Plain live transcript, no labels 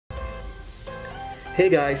Hey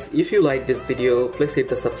guys, if you like this video, please hit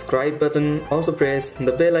the subscribe button. Also press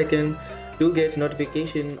the bell icon to get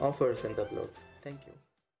notification of our recent uploads. Thank you.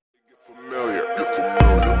 You're familiar. So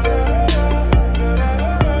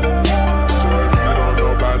if you don't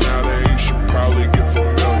know by now, then you should probably get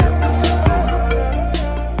familiar.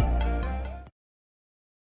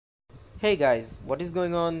 Hey guys, what is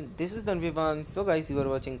going on? This is Tanvir. So guys, you are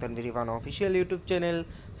watching Tanvir official YouTube channel.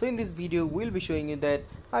 So in this video, we'll be showing you that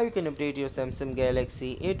how you can update your Samsung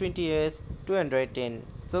Galaxy A20s to Android 10.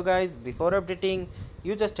 So guys, before updating,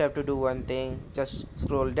 you just have to do one thing. Just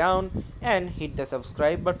scroll down and hit the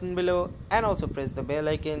subscribe button below and also press the bell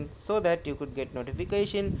icon so that you could get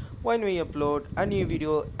notification when we upload a new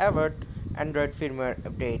video about Android firmware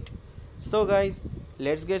update. So guys,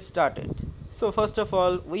 let's get started. So first of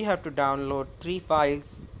all, we have to download 3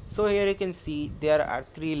 files. So here you can see there are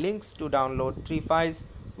 3 links to download 3 files.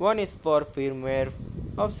 One is for firmware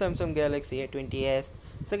of Samsung Galaxy A20s,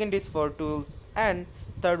 second is for tools, and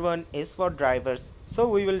third one is for drivers. So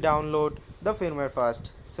we will download the firmware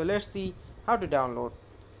first. So let's see how to download.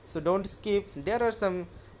 So don't skip, there are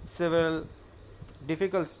several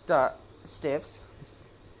difficult steps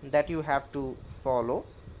that you have to follow.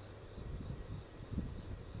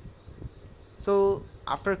 So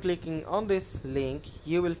after clicking on this link,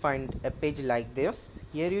 you will find a page like this.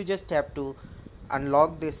 Here you just have to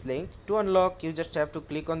unlock this link. To unlock, you just have to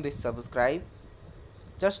click on this subscribe.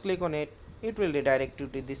 Just click on it, it will redirect you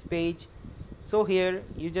to this page. So here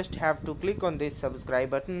you just have to click on this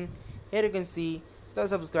subscribe button. Here you can see the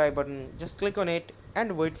subscribe button. Just click on it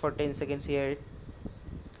and wait for 10 seconds here.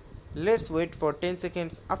 Let's wait for 10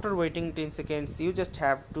 seconds. After waiting 10 seconds, you just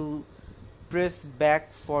have to press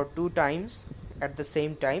back for 2 times at the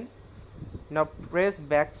same time. Now press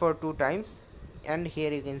back for 2 times and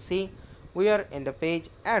here you can see we are in the page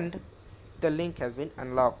and the link has been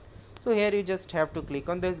unlocked. So here you just have to click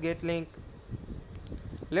on this get link.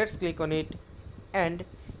 Let's click on it and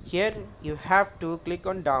here you have to click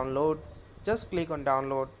on download. Just click on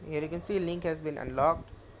download. Here you can see link has been unlocked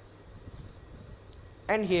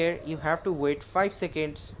and here you have to wait 5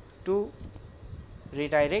 seconds to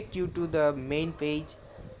redirect you to the main page.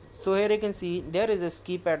 So here you can see there is a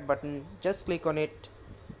skip ad button. Just click on it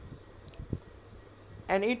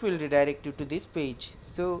and it will redirect you to this page.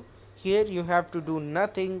 So here you have to do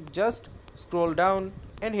nothing, just scroll down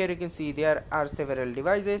and here you can see there are several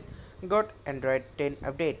devices got Android 10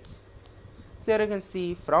 updates. So here you can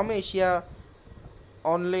see from Asia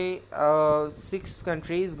only 6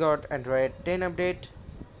 countries got Android 10 update,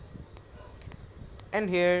 and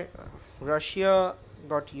here Russia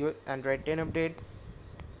got Android 10 update.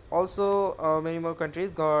 Also many more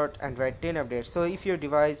countries got Android 10 update. So if your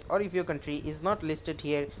device or if your country is not listed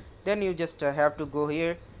here, then you just have to go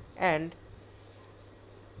here and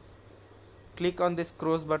click on this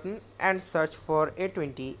cross button and search for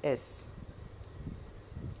A20s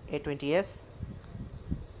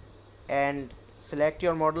and select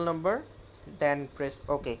your model number, then press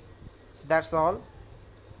OK. So that's all.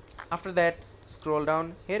 After that, scroll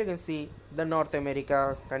down. Here you can see the North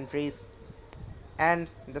America countries and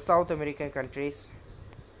the South American countries.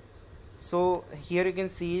 So here you can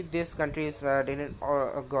see these countries didn't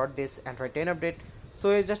got this Android 10 update.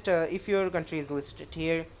 So you just if your country is listed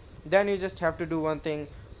here, then you just have to do one thing.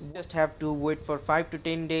 You just have to wait for 5 to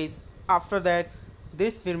 10 days. After that,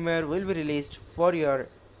 this firmware will be released for your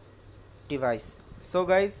device. So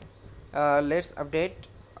guys, let's update.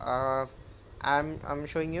 I'm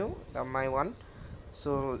showing you my one.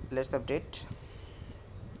 So let's update.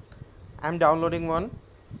 I'm downloading one.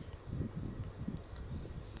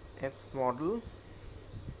 F model.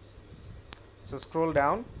 So scroll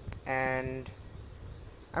down and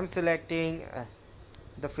I'm selecting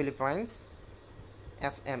the Philippines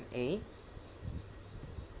SMA,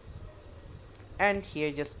 and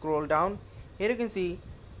here just scroll down. Here you can see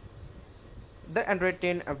the Android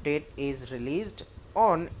 10 update is released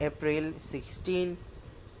on April 16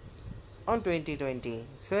 on 2020.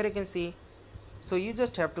 So here you can see, so you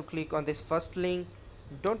just have to click on this first link.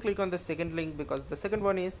 Don't click on the second link because the second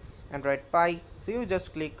one is Android Pie. So you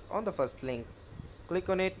just click on the first link, click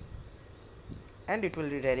on it and it will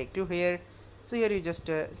redirect you here. So here you just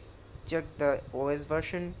check the OS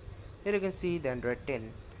version. Here you can see the Android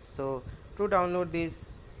 10. So to download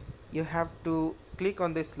this, you have to click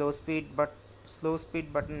on this slow speed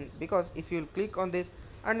button, because if you click on this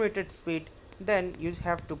unlimited speed, then you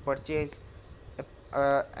have to purchase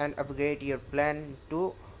and upgrade your plan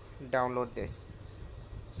to download this.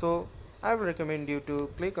 So I would recommend you to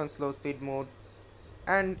click on slow speed mode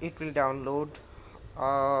and it will download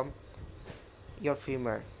your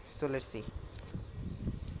firmware. So let's see.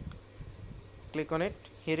 click on it.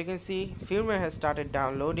 Here you can see firmware has started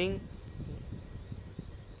downloading.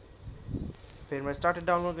 Firmware started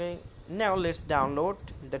downloading. Now let's download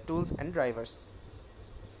the tools and drivers.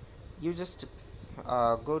 You just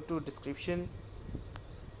go to description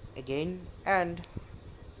again and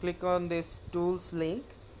click on this tools link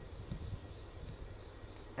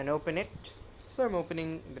and open it. So I'm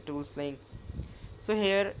opening the tools link. So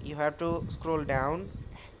here you have to scroll down,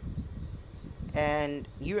 and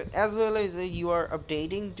you, as well as you are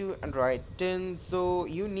updating to Android 10, so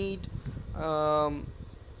you need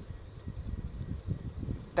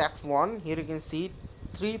that one. Here you can see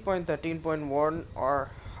 3.13.1 or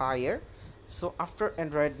higher. So after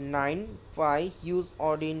Android 9 Pie, use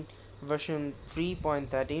Odin version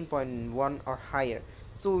 3.13.1 or higher.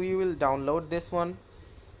 So we will download this one.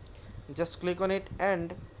 Just click on it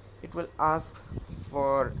and it will ask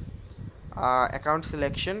for account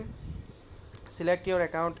selection. Select your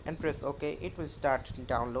account and press OK. It will start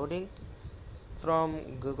downloading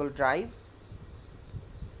from Google Drive.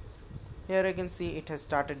 Here you can see it has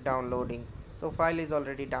started downloading. So file is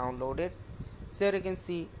already downloaded. So here you can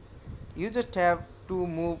see you just have to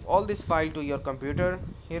move all this file to your computer.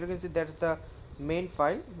 Here you can see that's the main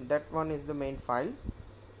file. That one is the main file.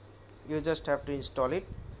 You just have to install it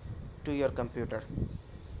to your computer.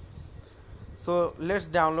 So let's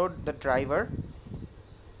download the driver.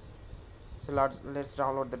 So let's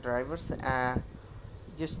download the drivers.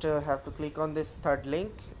 Just have to click on this third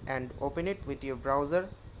link and open it with your browser.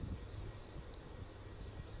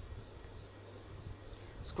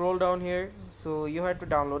 Scroll down here. So you have to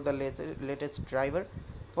download the latest driver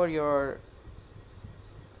for your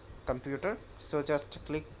computer. So just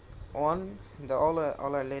click on the all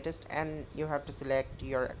our latest, and you have to select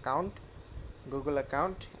your account, Google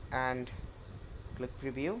account, and click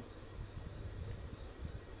preview.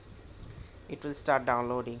 It will start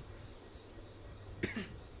downloading.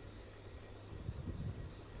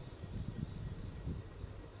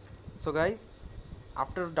 So guys,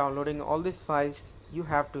 after downloading all these files, you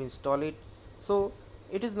have to install it. So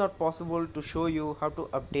it is not possible to show you how to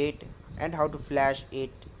update and how to flash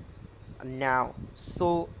it now.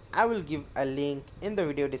 So I will give a link in the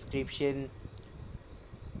video description.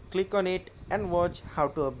 Click on it and watch how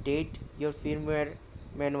to update your firmware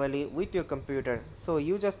manually with your computer. So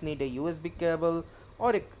you just need a USB cable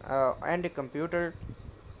or and a computer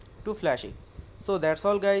to flash it. So that's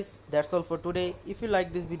all guys, that's all for today. If you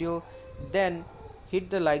like this video, then hit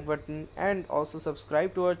the like button and also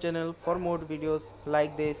subscribe to our channel for more videos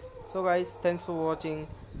like this. So guys, thanks for watching.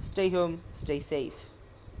 Stay home, stay safe.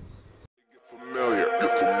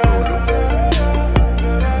 Familiar.